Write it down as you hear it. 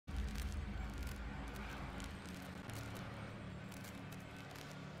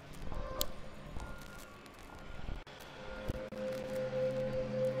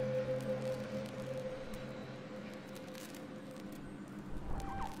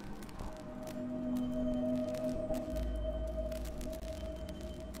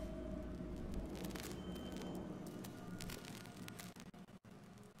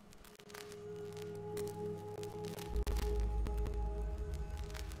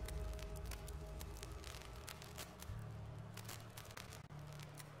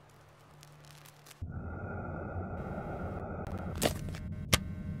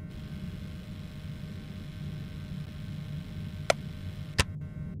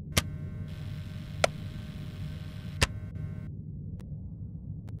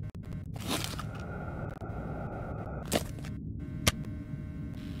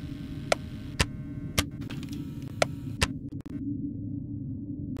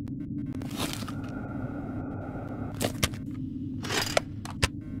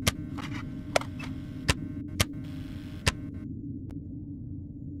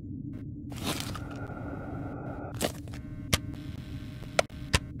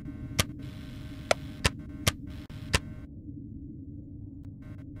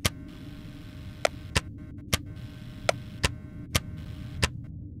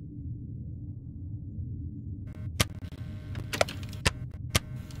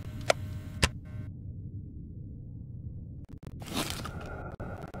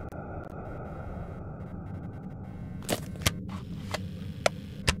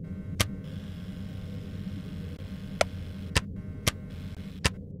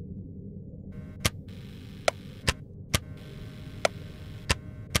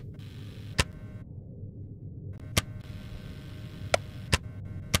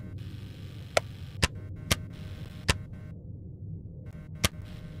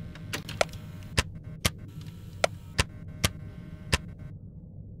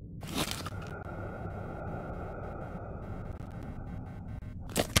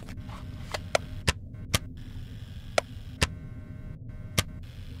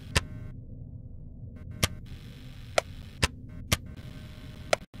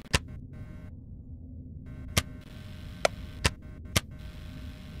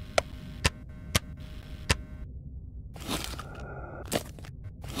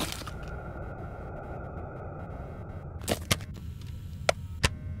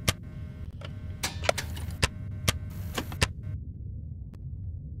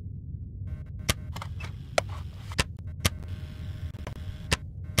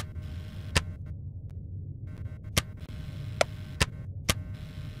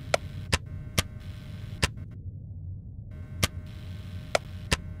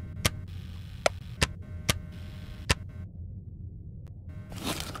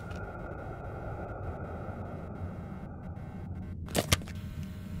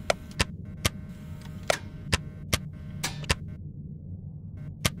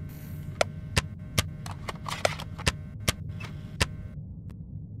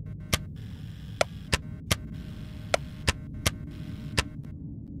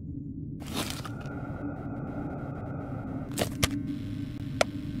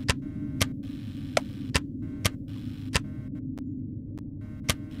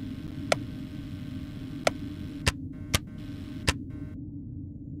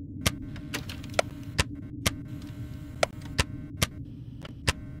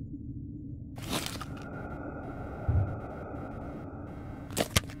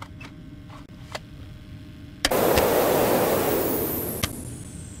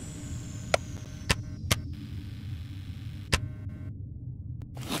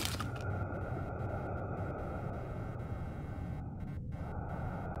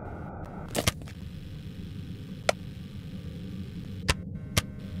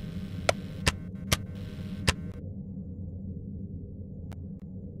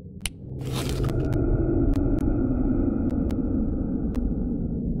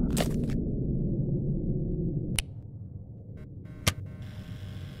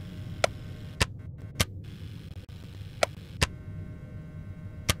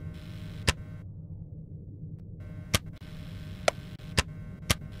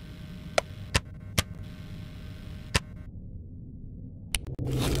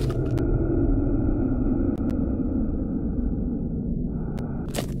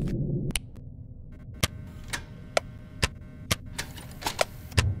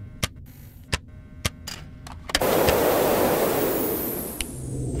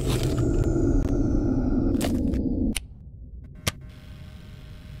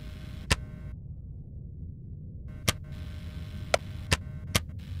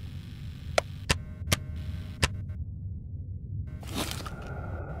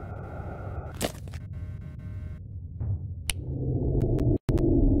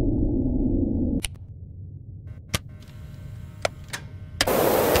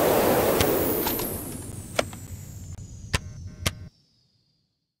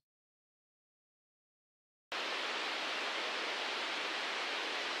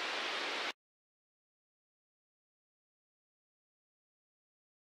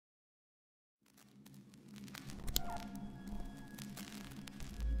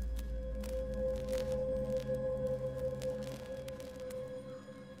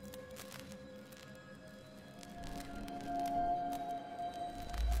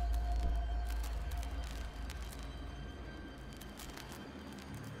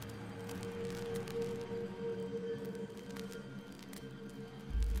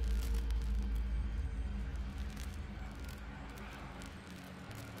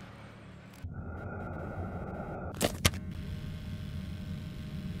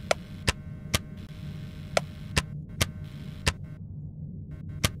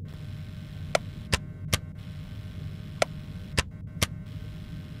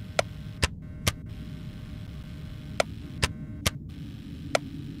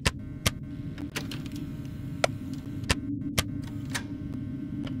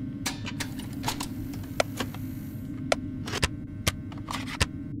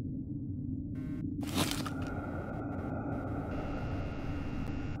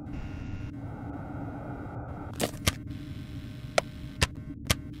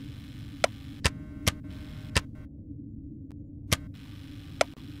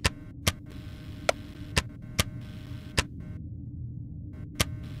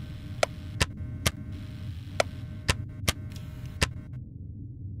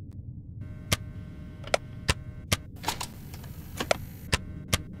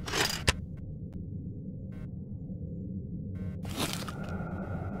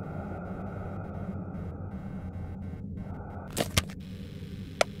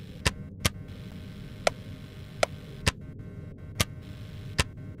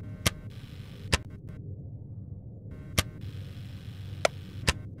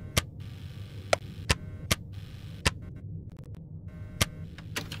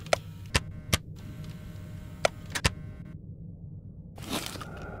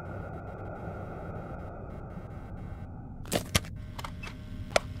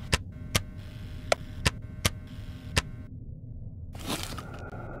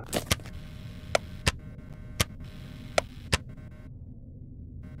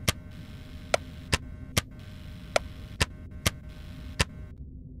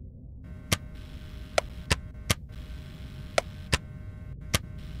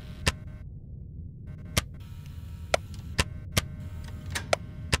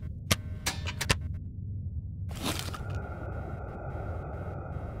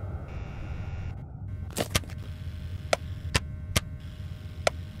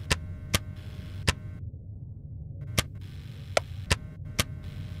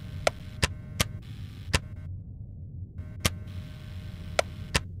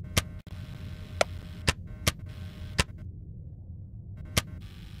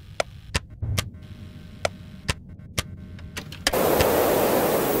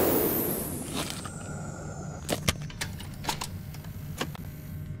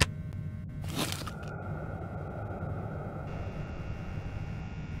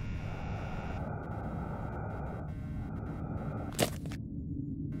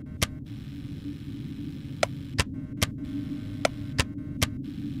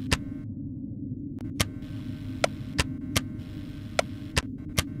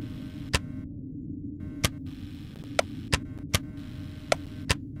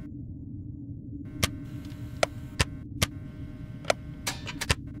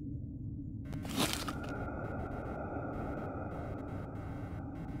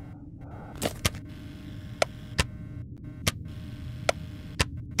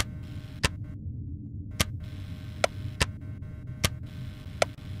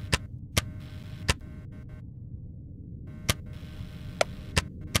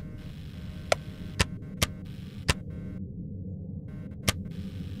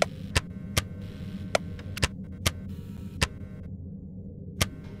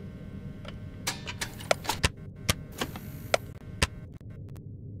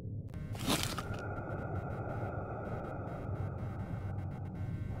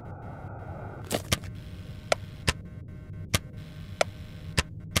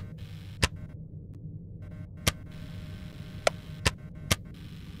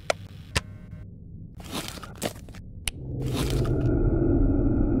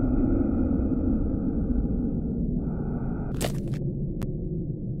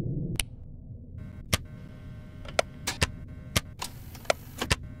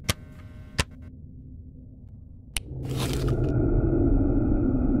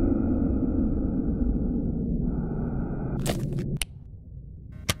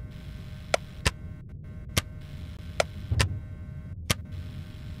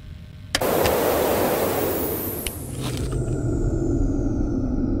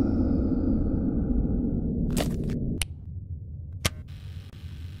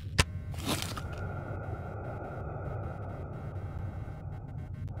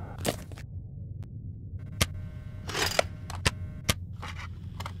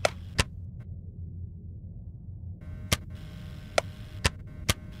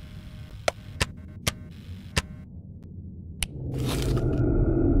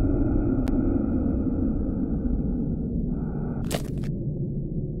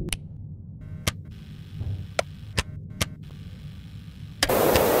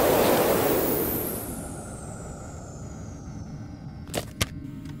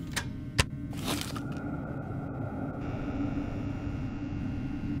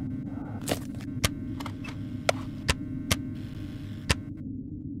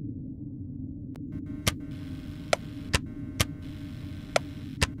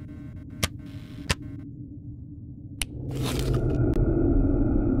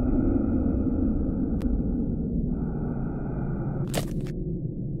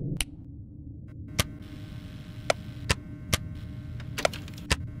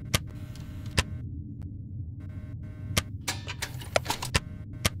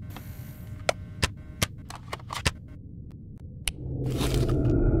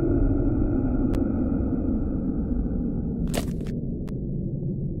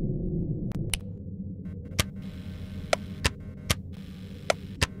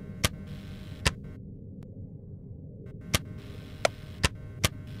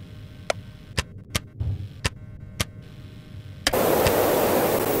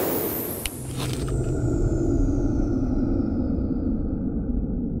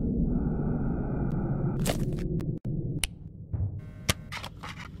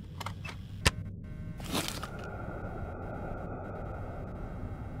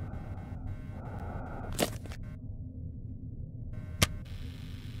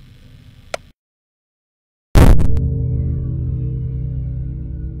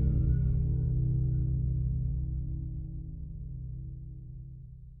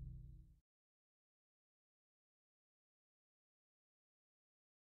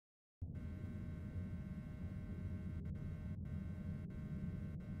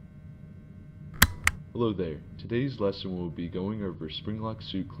Hello there. Today's lesson will be going over spring-lock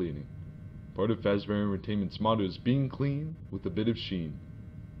suit cleaning. Part of Fazbear Entertainment's motto is being clean with a bit of sheen.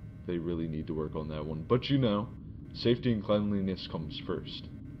 They really need to work on that one, but you know, safety and cleanliness comes first.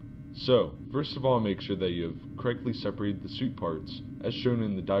 So, first of all, make sure that you have correctly separated the suit parts, as shown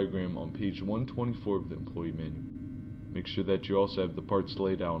in the diagram on page 124 of the employee manual. Make sure that you also have the parts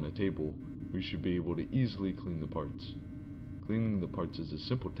laid out on a table, where you should be able to easily clean the parts. Cleaning the parts is a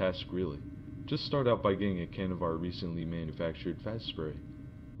simple task, really. Just start out by getting a can of our recently manufactured fast spray,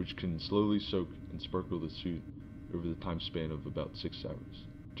 which can slowly soak and sparkle the suit over the time span of about 6 hours,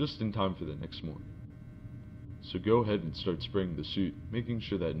 just in time for the next morning. So go ahead and start spraying the suit, making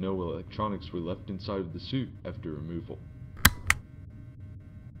sure that no electronics were left inside of the suit after removal.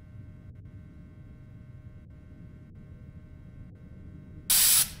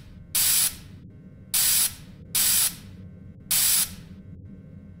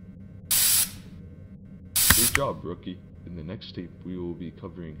 Good job, rookie. In the next tape, we will be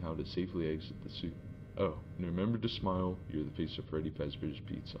covering how to safely exit the suit. Oh, and remember to smile, you're the face of Freddy Fazbear's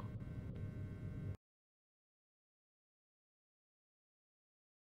Pizza.